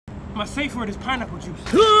My safe word is pineapple juice.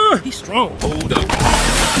 He's strong. Hold up.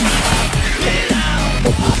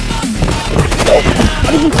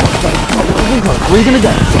 Where are you gonna go?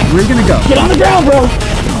 Where are you gonna go? Get on the ground, bro.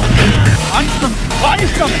 On your stomach. On your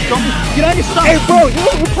stomach. Don't get on your stomach. Hey, bro,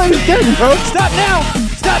 we're playing this game, bro. Stop now.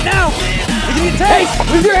 Stop now. You're gonna get tased.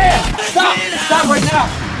 Hey, move your hand. Stop. Stop right now.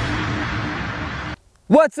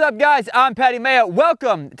 What's up, guys? I'm Patty Mayo.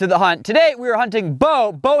 Welcome to The Hunt. Today we are hunting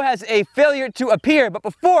Bo. Bo has a failure to appear, but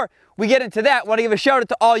before we get into that, I want to give a shout out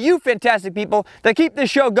to all you fantastic people that keep this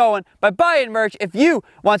show going by buying merch. If you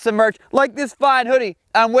want some merch like this fine hoodie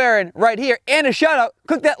I'm wearing right here, and a shout out,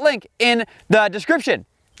 click that link in the description.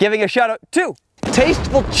 Giving a shout out to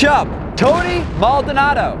Tasteful Chub, Tony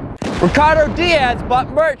Maldonado, Ricardo Diaz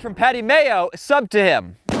bought merch from Patty Mayo, sub to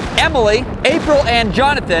him. Emily, April and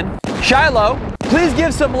Jonathan, Shiloh, please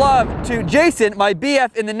give some love to Jason, my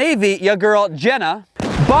BF in the Navy, your girl Jenna,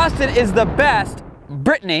 Boston is the best,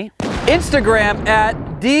 Brittany, Instagram at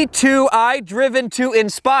D2I Driven to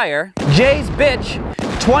Inspire, Jay's Bitch,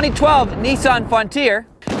 2012 Nissan Frontier,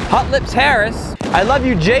 Hot Lips Harris, I Love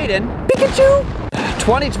You Jaden, Pikachu,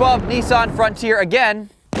 2012 Nissan Frontier again,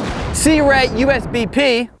 C-Ray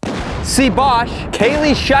USBP, C Bosch,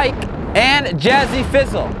 Kaylee Shike, and Jazzy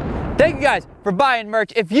Fizzle. Thank you guys for buying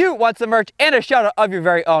merch. If you want some merch and a shout out of your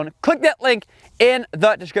very own, click that link in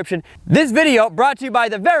the description. This video brought to you by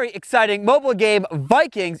the very exciting mobile game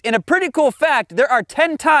Vikings. In a pretty cool fact, there are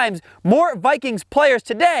 10 times more Vikings players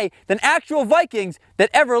today than actual Vikings that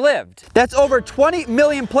ever lived. That's over 20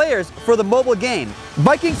 million players for the mobile game.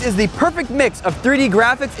 Vikings is the perfect mix of 3D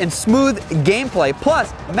graphics and smooth gameplay,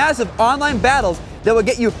 plus massive online battles that will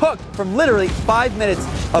get you hooked from literally 5 minutes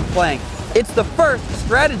of playing. It's the first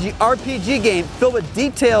strategy RPG game filled with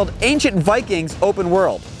detailed ancient Vikings open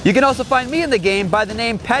world. You can also find me in the game by the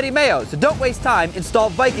name Patty Mayo, so don't waste time. Install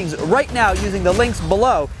Vikings right now using the links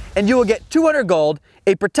below, and you will get 200 gold,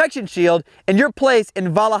 a protection shield, and your place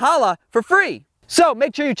in Valhalla for free. So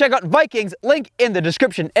make sure you check out Vikings, link in the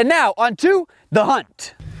description. And now on to the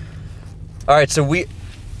hunt. All right, so we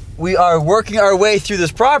are working our way through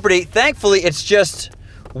this property. Thankfully, it's just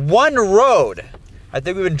one road. I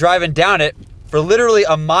think we've been driving down it for literally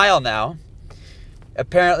a mile now.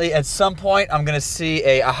 Apparently, at some point, I'm gonna see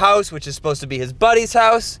a house, which is supposed to be his buddy's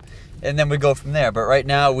house, and then we go from there. But right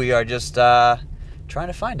now, we are just trying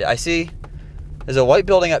to find it. I see there's a white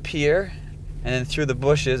building up here, and then through the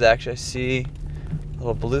bushes, actually, I see a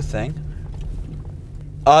little blue thing.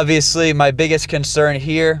 Obviously, my biggest concern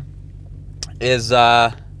here is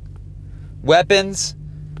weapons.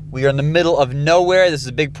 We are in the middle of nowhere. This is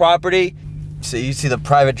a big property. So you see the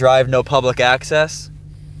private drive, no public access,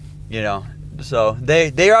 you know, so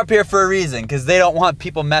they're up here for a reason, because they don't want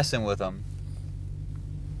people messing with them.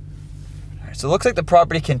 All right, so it looks like the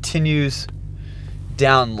property continues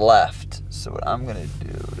down left. So what I'm gonna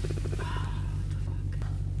do,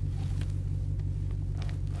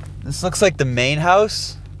 this looks like the main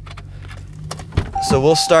house. So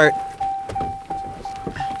we'll start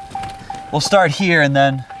here and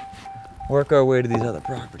then work our way to these other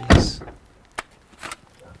properties.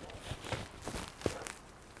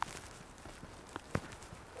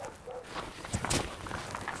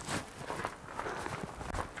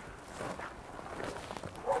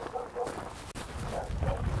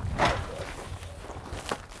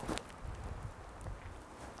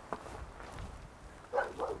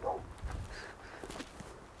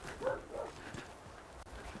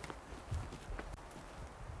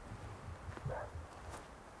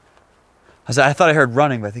 I thought I heard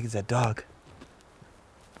running, but I think it's that dog.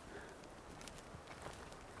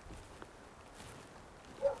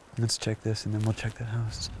 Let's check this and then we'll check that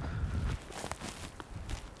house.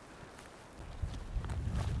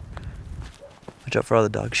 Watch out for all the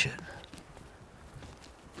dog shit.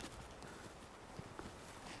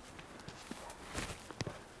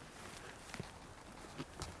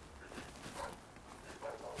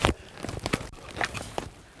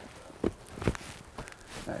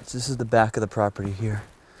 Alright, so this is the back of the property here.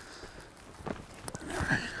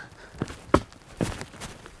 Alright.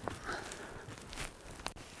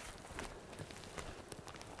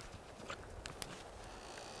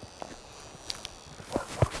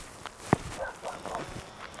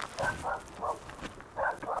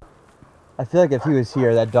 I feel like if he was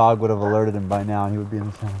here, that dog would have alerted him by now and he would be in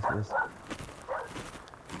the house.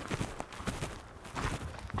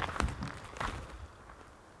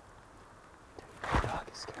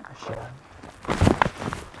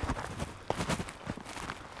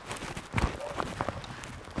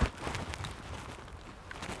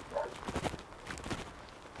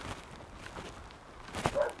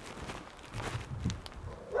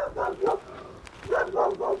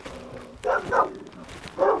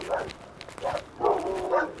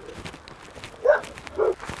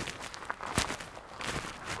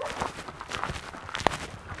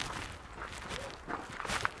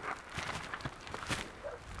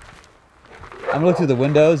 I'm gonna look through the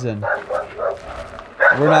windows, and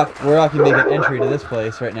we're not gonna make an entry to this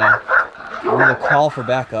place right now. We're gonna call for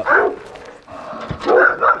backup.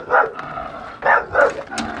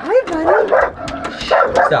 Hi, buddy.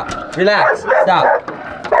 Stop. Relax. Stop.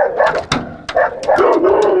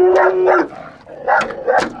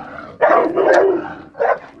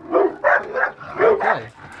 Okay.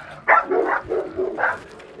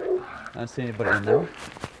 I don't see anybody in there.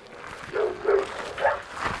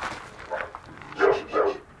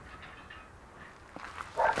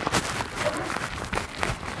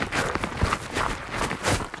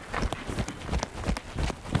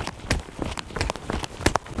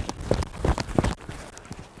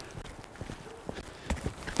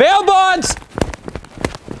 Bail bonds!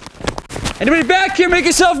 Anybody back here, make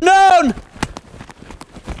yourself known!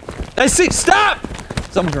 I see, stop!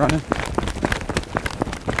 Someone's running.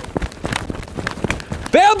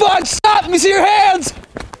 Bail bonds, stop! Let me see your hands!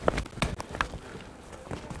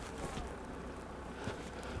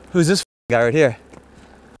 Who's this guy right here?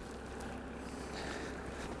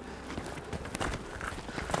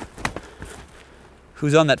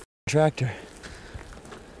 Who's on that tractor?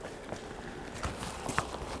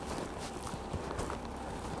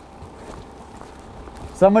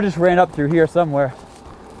 Someone just ran up through here somewhere.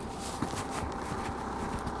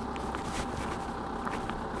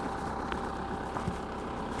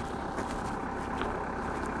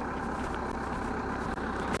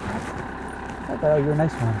 I thought you were a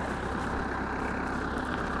nice one.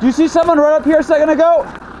 Do you see someone right up here a second ago?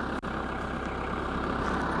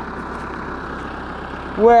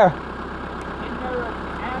 Where? In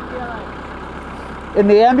the ambulance. In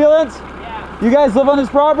the ambulance? Yeah. You guys live on this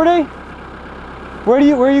property? Where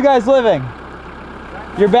are you guys living?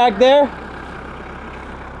 You're back there?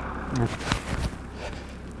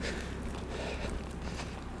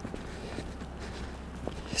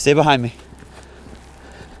 Stay behind me.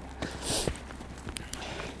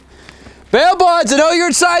 Bail bonds, I know you're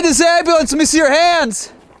inside this ambulance. Let me see your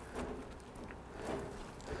hands.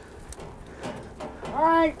 All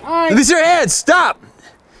right, all right. Let me see your hands. Stop.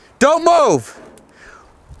 Don't move.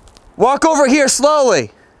 Walk over here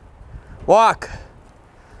slowly. Walk.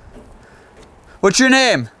 What's your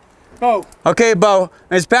name? Bo. Okay, Bo.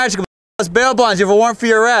 It's Patrick. Bail bonds. You have a warrant for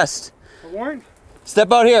your arrest. A warrant?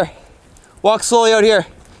 Step out here. Walk slowly out here.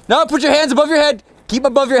 No, put your hands above your head. Keep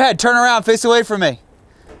above your head. Turn around. Face away from me.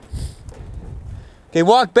 Okay,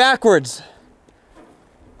 walk backwards.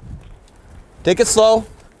 Take it slow.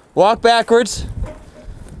 Walk backwards.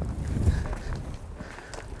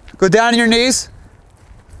 Go down on your knees.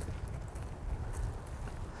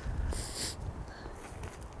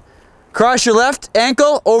 Cross your left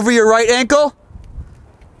ankle over your right ankle.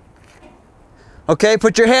 Okay,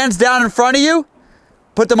 put your hands down in front of you.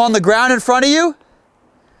 Put them on the ground in front of you.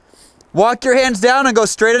 Walk your hands down and go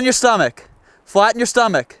straight on your stomach. Flatten your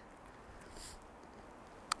stomach.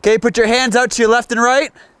 Okay, put your hands out to your left and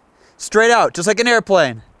right. Straight out, just like an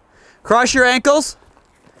airplane. Cross your ankles.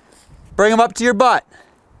 Bring them up to your butt.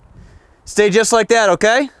 Stay just like that,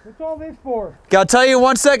 okay? What's all this for? Okay, I'll tell you in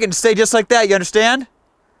 1 second. Stay just like that, you understand?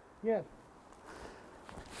 Yes.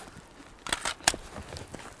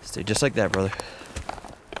 Stay just like that, brother.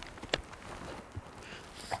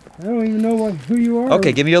 I don't even know who you are.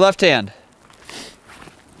 Okay, give me your left hand.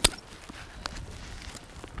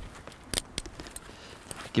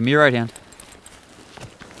 Give me your right hand.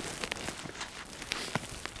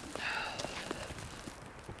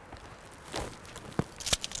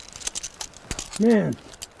 Man.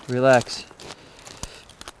 Relax.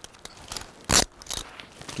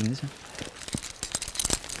 Give me this one.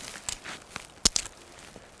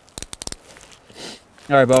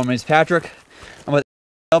 All right, Bo, my name's Patrick. I'm with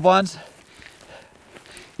bail bonds.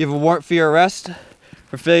 You have a warrant for your arrest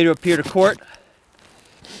for failure to appear to court.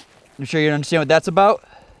 I'm sure you understand what that's about.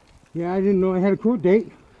 Yeah, I didn't know I had a court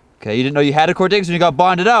date. Okay, you didn't know you had a court date because when you got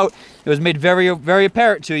bonded out, it was made very, very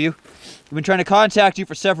apparent to you. We've been trying to contact you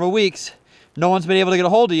for several weeks. No one's been able to get a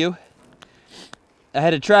hold of you. I had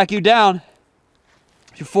to track you down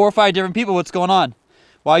to 4 or 5 different people. What's going on?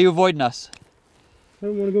 Why are you avoiding us? I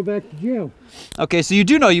don't want to go back to jail. Okay, so you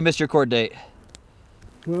do know you missed your court date.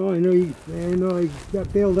 Well, I know I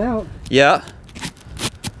got bailed out. Yeah.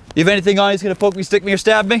 You have anything on you that's gonna poke me, stick me, or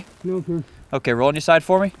stab me? No, sir. Okay, roll on your side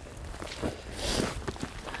for me.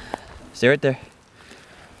 Stay right there.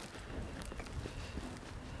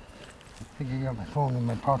 I think I got my phone in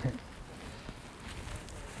my pocket.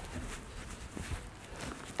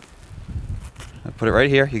 I'll put it right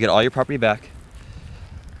here. You get all your property back.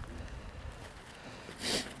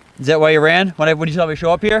 Is that why you ran? When you saw me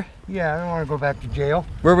show up here? Yeah, I don't want to go back to jail.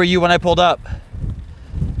 Where were you when I pulled up?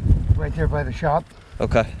 right there by the shop.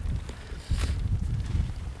 Okay.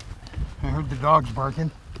 I heard the dogs barking.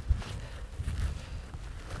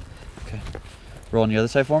 Okay. Roll on the other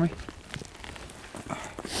side for me.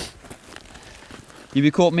 You be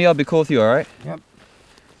cool with me, I'll be cool with you, all right? Yep.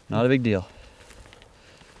 Not a big deal.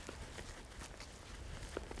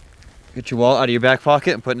 Get your wallet out of your back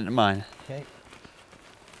pocket and put it in mine. Okay.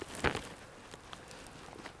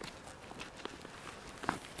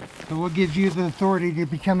 So what gives you the authority to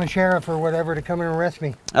become a sheriff or whatever to come and arrest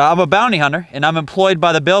me? I'm a bounty hunter, and I'm employed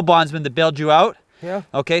by the bail bondsman that bailed you out. Yeah.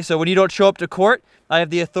 Okay, so when you don't show up to court, I have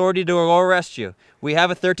the authority to go arrest you. We have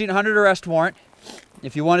a 1300 arrest warrant.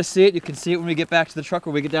 If you want to see it, you can see it when we get back to the truck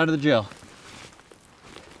or we get down to the jail.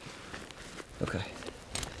 Okay.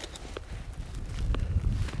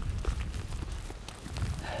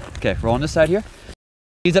 Okay, roll on this side here.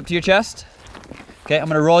 Knees up to your chest. Okay, I'm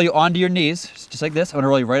gonna roll you onto your knees, just like this. I'm gonna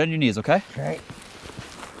roll you right on your knees, okay? Okay.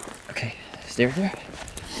 Okay, stay right there.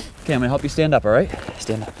 Okay, I'm gonna help you stand up, all right?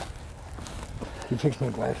 Stand up. You fix my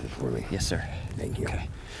glasses for me. Yes, sir. Thank you. Okay,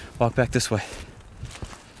 walk back this way.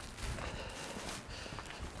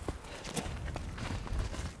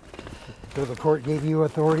 So the court gave you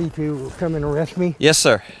authority to come and arrest me? Yes,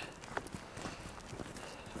 sir.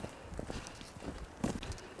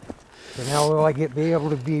 So now will I be able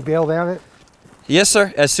to be bailed out? Yes,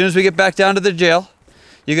 sir. As soon as we get back down to the jail,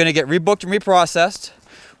 you're going to get rebooked and reprocessed.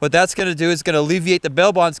 What that's going to do is going to alleviate the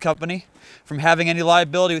bail bonds company from having any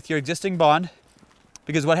liability with your existing bond.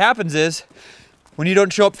 Because what happens is, when you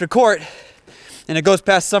don't show up to court and it goes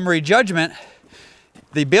past summary judgment,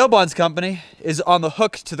 the bail bonds company is on the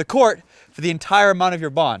hook to the court for the entire amount of your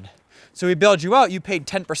bond. So we bailed you out, you paid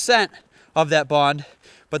 10% of that bond,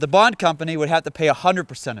 but the bond company would have to pay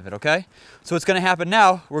 100% of it, okay? So what's gonna happen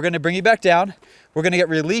now, we're gonna bring you back down, we're gonna get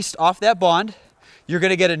released off that bond, you're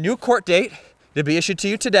gonna get a new court date to be issued to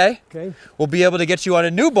you today. Okay. We'll be able to get you on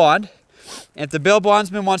a new bond, and if the bail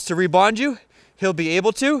bondsman wants to rebond you, he'll be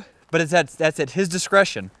able to, but that's at his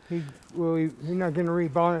discretion. He's not going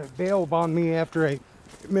to bail bond me after I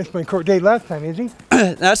missed my court date last time, is he?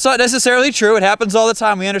 That's not necessarily true. It happens all the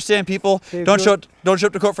time. We understand people don't show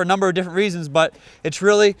up to court for a number of different reasons, but it's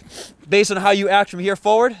really based on how you act from here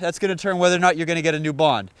forward. That's going to determine whether or not you're going to get a new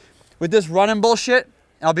bond. With this running bullshit,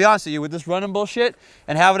 I'll be honest with you, with this running bullshit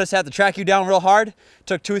and having us have to track you down real hard,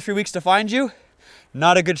 took 2 or 3 weeks to find you,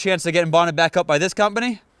 not a good chance of getting bonded back up by this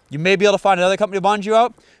company. You may be able to find another company to bond you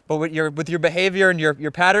out, but with your behavior and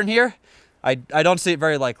your pattern here, I don't see it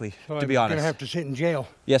very likely, to be honest. I'm gonna have to sit in jail.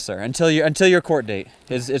 Yes, sir. Until your court date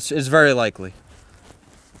is very likely.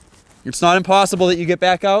 It's not impossible that you get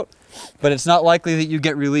back out, but it's not likely that you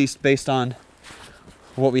get released based on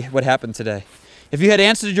what happened today. If you had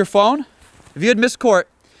answered your phone, if you had missed court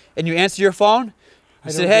and you answered your phone,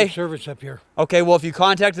 you said, "Hey, service up here." Okay, well, if you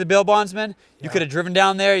contacted the bail bondsman, you could have driven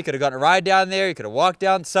down there, you could have gotten a ride down there, you could have walked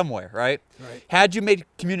down somewhere, right? Right. Had you made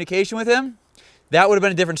communication with him, that would have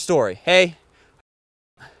been a different story. Hey,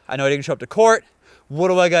 I know I didn't show up to court. What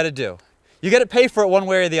do I got to do? You got to pay for it one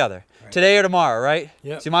way or the other. Right. Today or tomorrow, right?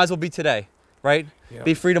 Yep. So you might as well be today, right? Yep.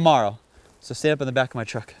 Be free tomorrow. So stand up in the back of my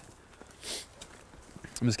truck.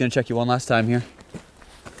 I'm just going to check you one last time here.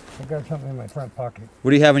 I've got something in my front pocket.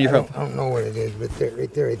 What do you have in your front? I don't know what it is, but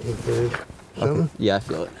right there I think there is something. Okay. Yeah, I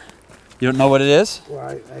feel it. You don't know what it is? Well,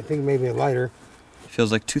 I think maybe a lighter.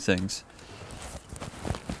 Feels like 2 things.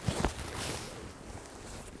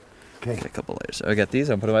 Okay. Get a couple layers. I got these.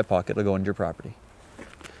 I'm putting in my pocket. It'll go into your property.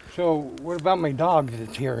 So what about my dog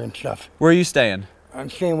that's here and stuff? Where are you staying? I'm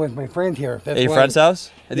staying with my friend here. That's At your friend's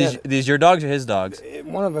house? Are these your dogs or his dogs?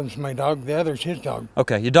 One of them's my dog. The other's his dog.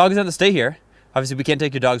 Okay. Your dog doesn't have to stay here. Obviously, we can't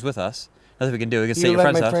take your dogs with us. Nothing we can do. We can stay at your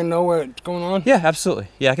friend's house. You let my friend know what's going on? Yeah, absolutely.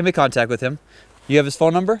 Yeah, I can make contact with him. You have his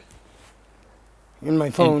phone number? In my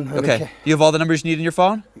phone. Okay. You have all the numbers you need in your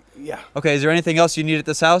phone? Yeah. Okay. Is there anything else you need at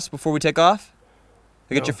this house before we take off?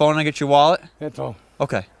 I get your phone and I get your wallet? That's all.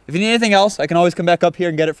 Okay. If you need anything else, I can always come back up here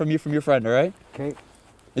and get it from your friend, all right? Okay.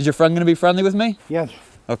 Is your friend going to be friendly with me? Yes.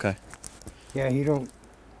 Okay. Yeah, he don't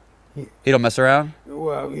mess around?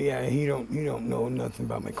 Well, yeah, he don't know nothing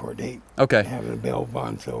about my court date. Okay. Having a bail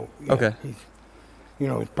bond, so yeah, okay. He's,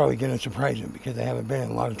 it's probably going to surprise him because I haven't been in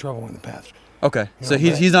a lot of trouble in the past. Okay. So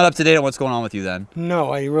he's not up to date on what's going on with you then?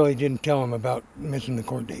 No, I really didn't tell him about missing the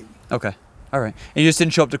court date. Okay. All right. And you just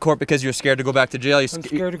didn't show up to court because you're scared to go back to jail? I'm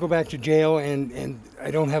scared to go back to jail, and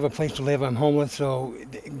I don't have a place to live. I'm homeless, so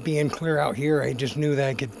being clear out here, I just knew that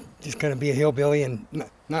I could just kind of be a hillbilly and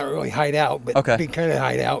not really hide out, but be kind of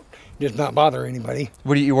hide out, just not bother anybody.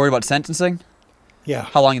 What are you worried about sentencing? Yeah.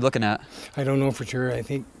 How long are you looking at? I don't know for sure. I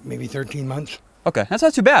think maybe 13 months. Okay. That's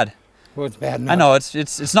not too bad. Well, it's bad enough. I know.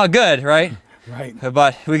 It's not good, right? Right.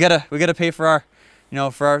 But we gotta pay for our,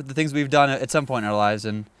 the things we've done at some point in our lives,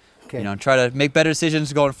 and try to make better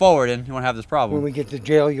decisions going forward, and you won't have this problem. When we get to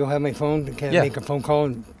jail, you'll have my phone. Can I make a phone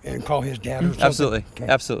call and call his dad or something? Absolutely. Okay.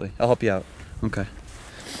 Absolutely. I'll help you out. Okay.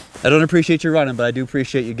 I don't appreciate you running, but I do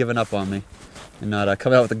appreciate you giving up on me and not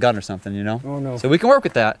coming out with a gun or something, Oh, no. So we can work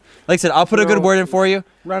with that. Like I said, I'll put a good word in for you.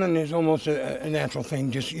 Running is almost a natural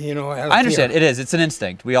thing, just, out of I understand. fear. It is. It's an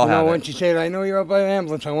instinct. We all have it. Once you said, I know you're up by the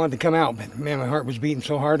ambulance, I wanted to come out. But, man, my heart was beating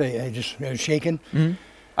so hard, I was shaking. Mm-hmm.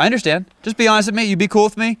 I understand. Just be honest with me. You be cool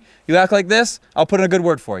with me. You act like this, I'll put in a good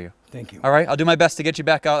word for you. Thank you. All right? I'll do my best to get you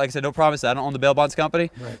back out. Like I said, no promise. I don't own the bail bonds company,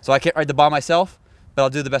 right. So I can't write the bond myself, but I'll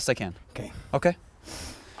do the best I can. Okay. Okay?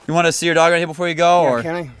 You want to see your dog right here before you go? Yeah, or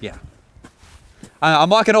can I? Yeah. I'm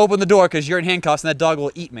not going to open the door because you're in handcuffs and that dog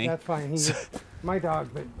will eat me. That's fine. He's my dog,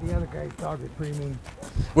 but the other guy's dog is pretty mean.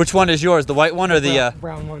 Which one is yours? The white one or the...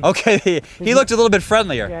 brown one. Okay, he looked a little bit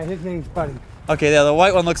friendlier. Yeah, his name's Buddy. Okay, yeah, the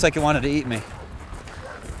white one looks like he wanted to eat me.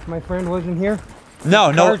 My friend wasn't here?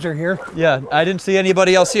 No, Cars are here. Yeah, I didn't see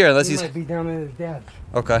anybody else here unless He might be down at his dad's.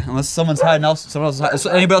 Okay, unless someone's hiding else. Is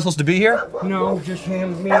anybody else supposed to be here? No, just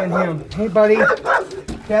him, me and him. Hey, buddy.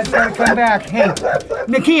 Dad's gotta come back. Hey,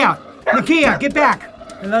 Nakia, get back.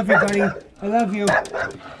 I love you, buddy. I love you.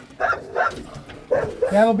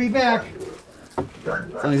 Dad'll be back. As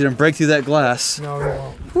long as he didn't break through that glass. No, he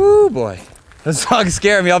won't. Woo, boy. This dog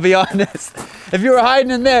scared me, I'll be honest. If you were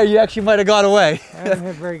hiding in there, you actually might have got away. I haven't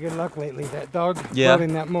had very good luck lately. That dog brought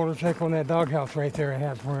in that motorcycle in that doghouse right there I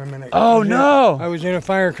had for him. And I was in a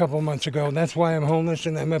fire a couple months ago. That's why I'm homeless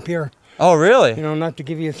and I'm up here. Oh, really? Not to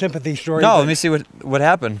give you a sympathy story. No, let me see what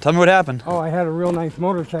happened. Tell me what happened. Oh, I had a real nice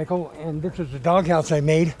motorcycle, and this is the doghouse I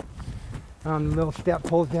made. The little step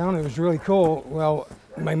pulls down. It was really cool. Well,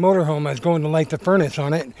 my motorhome, I was going to light the furnace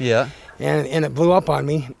on it. Yeah. And it blew up on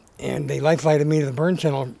me. And they life-flighted me to the burn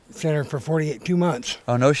center for 2 months.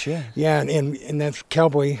 Oh, no shit. Yeah, and that's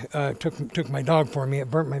Cowboy took my dog for me.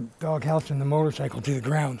 It burnt my dog house and the motorcycle to the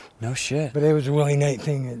ground. No shit. But it was a really nice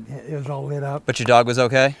thing. It was all lit up. But your dog was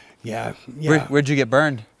okay? Yeah. Where'd you get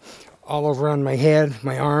burned? All over on my head,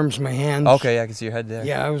 my arms, my hands. Okay, I can see your head there.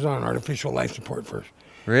 Yeah, I was on artificial life support first.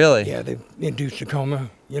 Really? Yeah, they induced a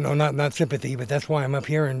coma. Not sympathy, but that's why I'm up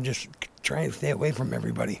here and just trying to stay away from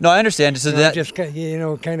everybody. No, I understand. So that just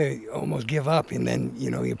kind of almost give up, and then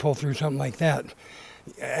you pull through something like that.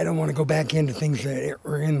 I don't want to go back into things that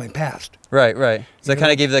were in my past. Right. So that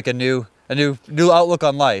kind of gave you like a new outlook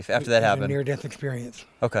on life after that happened. A near-death experience.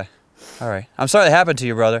 Okay. All right. I'm sorry that happened to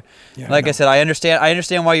you, brother. Yeah, like I said, I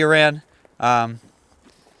understand why you ran.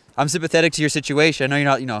 I'm sympathetic to your situation. I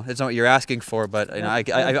know you're not, it's not what you're asking for, but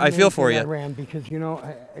I feel for you. I ran because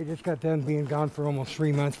I just got done being gone for almost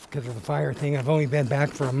 3 months because of the fire thing. I've only been back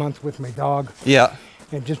for a month with my dog. Yeah.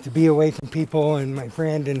 And just to be away from people and my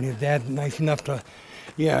friend and his dad, nice enough to,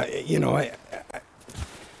 it's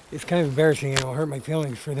kind of embarrassing. It hurt my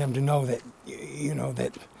feelings for them to know that,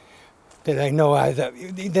 that I know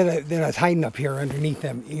that I was hiding up here underneath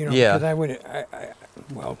them. Yeah.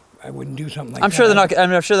 Because I wouldn't do something like I'm that. sure they're not.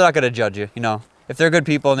 I'm sure they're not going to judge you. If they're good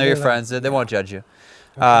people and they're your friends, they won't judge you.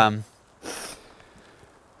 Okay.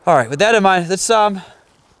 All right. With that in mind, let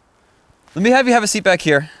me have you have a seat back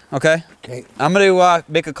here. Okay. Okay. I'm going to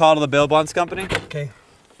make a call to the bail bonds company. Okay.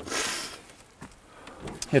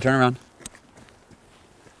 Here, turn around.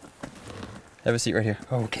 Have a seat right here.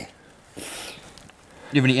 Okay.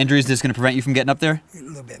 Do you have any injuries that's going to prevent you from getting up there? A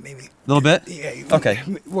little bit, maybe. A little bit? Yeah. Okay.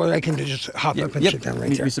 Well, I can just hop up and sit down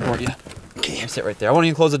right there. We support you. Okay. Sit right there. I won't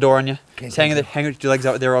even close the door on you. Okay, just hang your legs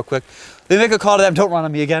out there real quick. Let me make a call to them. Don't run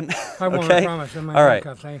on me again. I won't, okay? I promise. All right.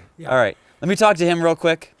 All right. Let me talk to him real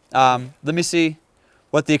quick. Let me see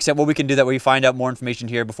what we can do that way. We find out more information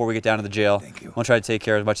here before we get down to the jail. Thank you. We'll try to take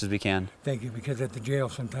care of as much as we can. Thank you, because at the jail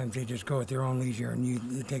sometimes they just go at their own leisure and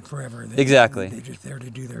you take forever. Exactly. They're just there to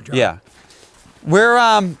do their job. Yeah.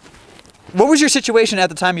 What was your situation at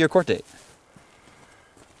the time of your court date?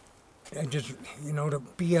 And just, to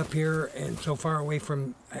be up here and so far away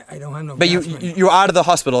from, I don't have no. But you were out of the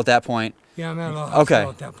hospital at that point. Yeah, I'm out of the hospital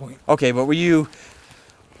at that point. Okay, but were you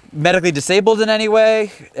medically disabled in any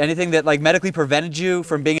way? Anything that medically prevented you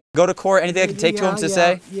from being able to go to court? Anything I could take to him to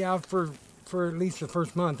say? Yeah, for at least the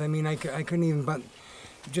first month. I mean, I couldn't even, but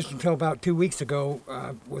just until about 2 weeks ago,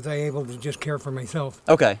 was I able to just care for myself.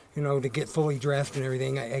 Okay. To get fully dressed and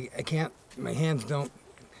everything. I can't, my hands don't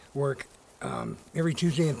work. Every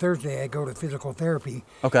Tuesday and Thursday I go to physical therapy.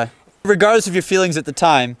 Okay. Regardless of your feelings at the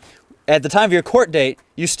time of your court date,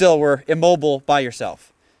 you still were immobile by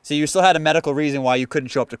yourself. So you still had a medical reason why you couldn't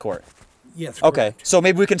show up to court. Yes. Okay. Correct. So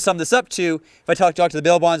maybe we can sum this up to, if I talk to the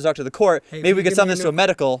bail bonds, talk to the court, Hey, maybe we can sum this to a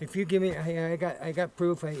medical. If you give me, I got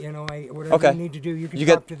proof. Whatever Okay. you need to do, you can You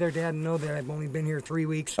talk get- to their dad and know that I've only been here 3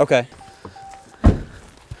 weeks. Okay.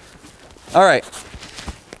 All right.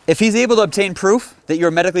 If he's able to obtain proof that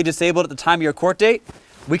you're medically disabled at the time of your court date,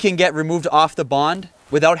 we can get removed off the bond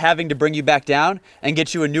without having to bring you back down and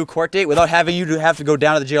get you a new court date without having you to have to go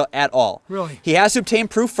down to the jail at all. Really? He has to obtain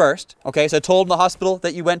proof first. Okay, so I told him the hospital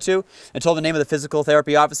that you went to and told the name of the physical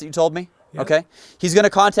therapy office that you told me. Yep. Okay. He's going to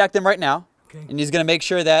contact them right now. Okay. And he's going to make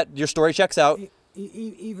sure that your story checks out.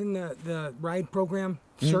 Even the ride program,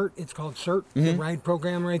 CERT, it's called CERT, the ride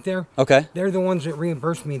program right there. Okay. They're the ones that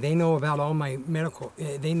reimburse me. They know about all my medical,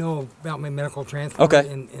 they know about my medical transport Okay.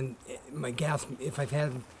 and my gas, if I've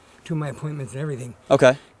had to my appointments and everything.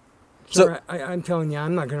 Okay. So I'm telling you,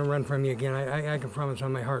 I'm not going to run from you again. I can promise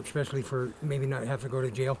on my heart, especially for maybe not have to go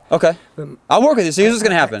to jail. Okay. But I'll work with you. So here's what's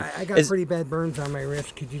going to happen. I got pretty bad burns on my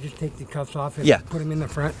wrist. Could you just take the cuffs off and Yeah. put them in the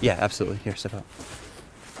front? Yeah, absolutely. Here, step out.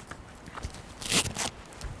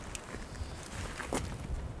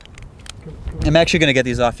 I'm actually going to get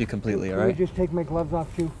these off you completely, all right? Can you just take my gloves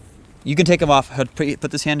off too? You can take them off. Put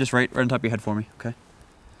this hand just right on top of your head for me, okay?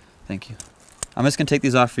 Thank you. I'm just going to take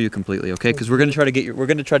these off for you completely, okay? Because we're going to try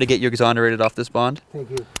to get you exonerated off this bond. Thank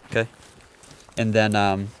you. Okay. And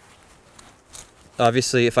then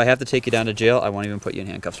obviously if I have to take you down to jail, I won't even put you in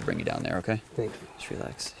handcuffs to bring you down there, okay? Thank you. Just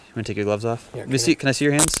relax. You want to take your gloves off? Yeah, Let me see. Can I see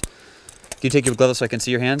your hands? Can you take your gloves off so I can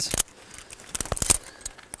see your hands?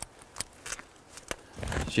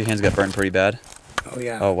 So your hands got burned pretty bad. Oh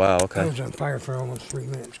yeah. Oh wow, I okay. was on fire for almost 3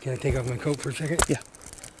 minutes. Can I take off my coat for a second? Yeah.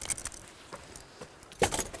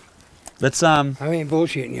 Let's I ain't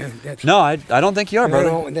bullshitting you. That's, No, I don't think you are,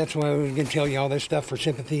 brother. That's why I was gonna tell you all this stuff for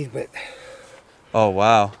sympathy, but Oh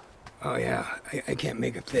wow. oh yeah, I can't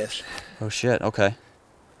make a fist. Oh shit, okay.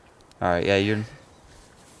 Alright, yeah, you're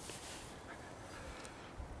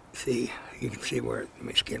See, you can see where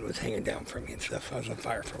my skin was hanging down from me and stuff. I was on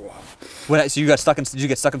fire for a while. so you got stuck in, did you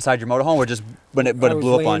get stuck inside your motorhome or just when it blew up I was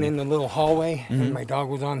on laying you? in the little hallway, and my dog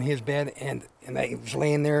was on his bed, and I was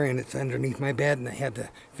laying there, and it's underneath my bed, and I had the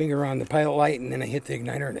finger on the pilot light, and then I hit the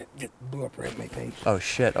igniter, and it just blew up right in my face. Oh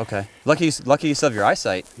shit, okay. Lucky you still have your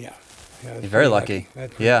eyesight. Yeah. You're very lucky.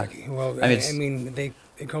 That's pretty Yeah. lucky. Well, I I mean, mean, they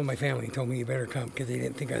called my family and told me you better come because they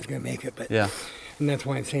didn't think I was going to make it. But Yeah. and that's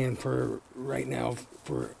why I'm saying for right now,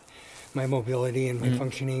 for my mobility and my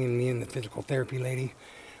functioning and me and the physical therapy lady,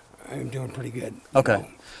 I'm doing pretty good. Okay. know.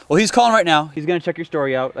 Well, he's calling right now. He's going to check your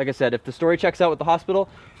story out. Like I said, if the story checks out with the hospital,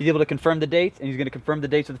 he's able to confirm the dates, and he's going to confirm the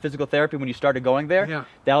dates of the physical therapy when you started going there. Yeah.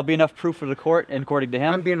 That'll be enough proof for the court, and according to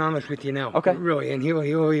him. I'm being honest with you now. Okay. Really, and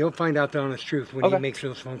he'll find out the honest truth when Okay. he makes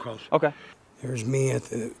those phone calls. Okay. There's me at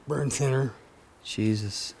the burn center.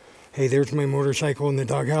 Jesus. Hey, there's my motorcycle in the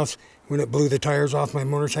doghouse. When it blew the tires off my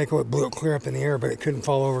motorcycle, it blew it clear up in the air, but it couldn't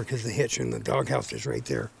fall over because the hitch in the doghouse is right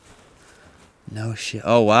there. No shit.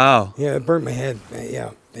 Oh, wow. Yeah, it burnt my head.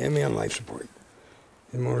 Yeah, they had me on life support.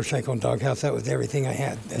 The motorcycle and doghouse, that was everything I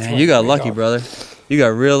had. That's Man, why you got my lucky, dog- brother. You got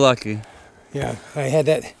real lucky. Yeah, I had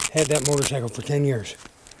that motorcycle for 10 years.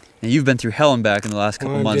 And you've been through hell and back in the last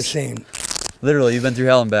couple I'm months. just saying, Literally, you've been through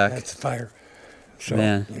hell and back. that's the fire. So,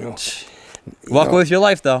 Man. you know. Walk know, away with your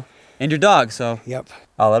life, though. And your dog, so Yep.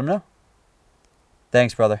 I'll let him know.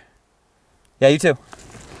 Thanks, brother. Yeah, you too. All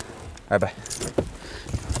right, bye.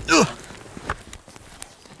 Ugh.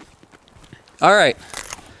 All right.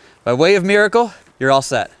 By way of miracle, you're all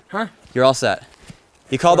set. Huh? You're all set.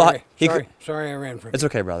 He called Sorry, the... sorry I ran from It's you.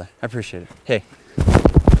 okay, brother. I appreciate it. Hey.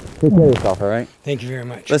 Take care of yourself, all right? Thank you very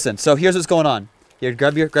much. Listen, so here's what's going on. Here,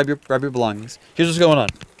 grab your belongings. Here's what's going on.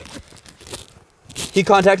 He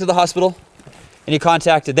contacted the hospital, and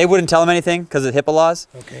they wouldn't tell him anything because of the HIPAA laws.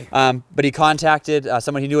 Okay. But he contacted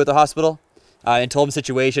someone he knew at the hospital and told him the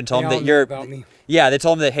situation, told him They all that knew you're... about me. Yeah, they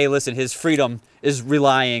told him that, hey, listen, his freedom is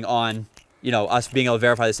relying on, us being able to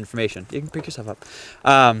verify this information. You can pick yourself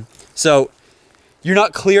up. So you're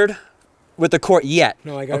not cleared with the court yet.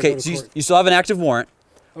 No, I gotta okay, go to so court. you still have an active warrant.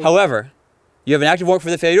 Oh. However, you have an active warrant for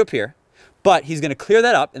the failure to appear. But he's going to clear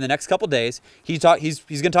that up in the next couple days. He's going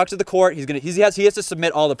to talk to the court. He has to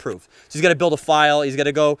submit all the proof. So he's got to build a file. He's got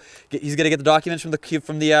to get the documents from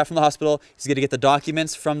the hospital. He's going to get the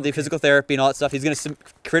documents from the physical therapy and all that stuff. He's going to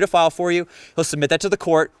create a file for you. He'll submit that to the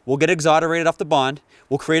court. We'll get exonerated off the bond.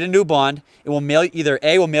 We'll create a new bond. It will mail either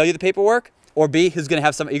A, we'll mail you the paperwork, or B, he's going to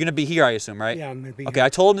have you're going to be here, I assume, right? Yeah, I'm going to be Okay, here. I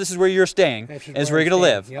told him this is where you're staying, That's and this is where where you're I'm going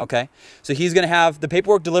to live, staying, yep. okay? So he's going to have the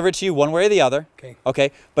paperwork delivered to you one way or the other,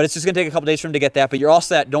 Okay. But it's just going to take a couple days for him to get that, but you're all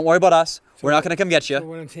set. Don't worry about us. We're not going to come get So you.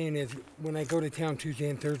 what I'm saying is, when I go to town Tuesday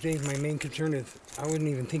and Thursdays, my main concern is I wasn't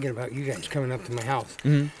even thinking about you guys coming up to my house.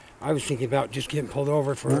 I was thinking about just getting pulled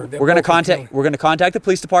over for. We're gonna contact the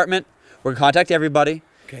police department. We're gonna contact everybody.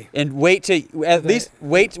 Okay. And wait till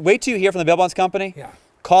wait till you hear from the bail bonds company. Yeah.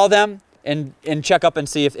 Call them and check up and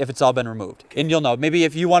see if it's all been removed. Okay. And you'll know. Maybe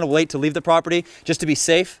if you want to wait to leave the property just to be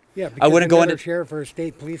safe. Yeah, because I wouldn't go into sheriff or a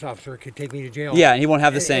state police officer could take me to jail. Yeah, and he won't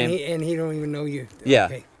have the same. And he don't even know you.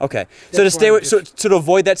 Yeah. Okay. So to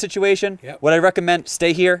avoid that situation, yep. what I recommend,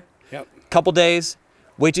 stay here. Yep. Couple days.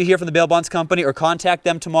 Wait to hear from the bail bonds company, or contact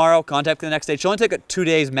them tomorrow. Contact them the next day. It should only take 2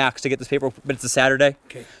 days max to get this paperwork, but it's a Saturday.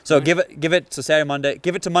 Okay. So give it so Saturday, Monday.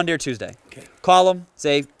 Give it to Monday or Tuesday. Okay. Call them.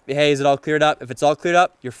 Say, hey, is it all cleared up? If it's all cleared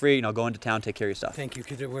up, you're free. Go into town, take care of your stuff. Thank you,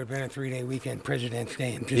 because it would have been a 3-day weekend, President's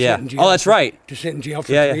Day, and yeah. Oh, that's right. To sit in jail for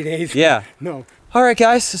 3 days. Yeah. No. All right,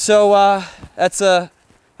 guys. So that's I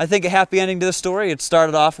think a happy ending to the story. It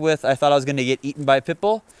started off with I thought I was going to get eaten by a pit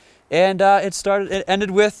bull, and it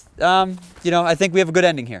ended with I think we have a good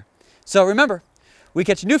ending here. So remember, we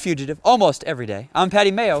catch a new fugitive almost every day. I'm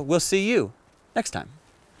Patty Mayo. We'll see you next time.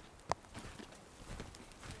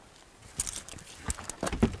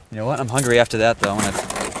 You know what? I'm hungry after that, though. He's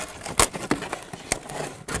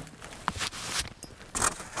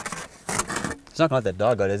not going to let that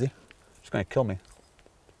dog out, is he? He's going to kill me.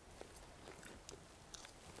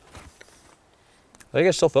 I think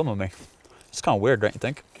he's still filming me. It's kind of weird, don't you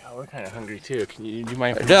think? We're kind of hungry too. Do you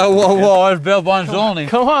mind? Yeah, whoa, it's bail bonds only.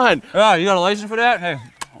 Come on. Yeah, you got a license for that? Hey,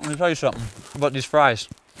 let me tell you something about these fries.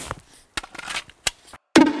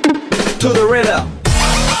 To the rhythm.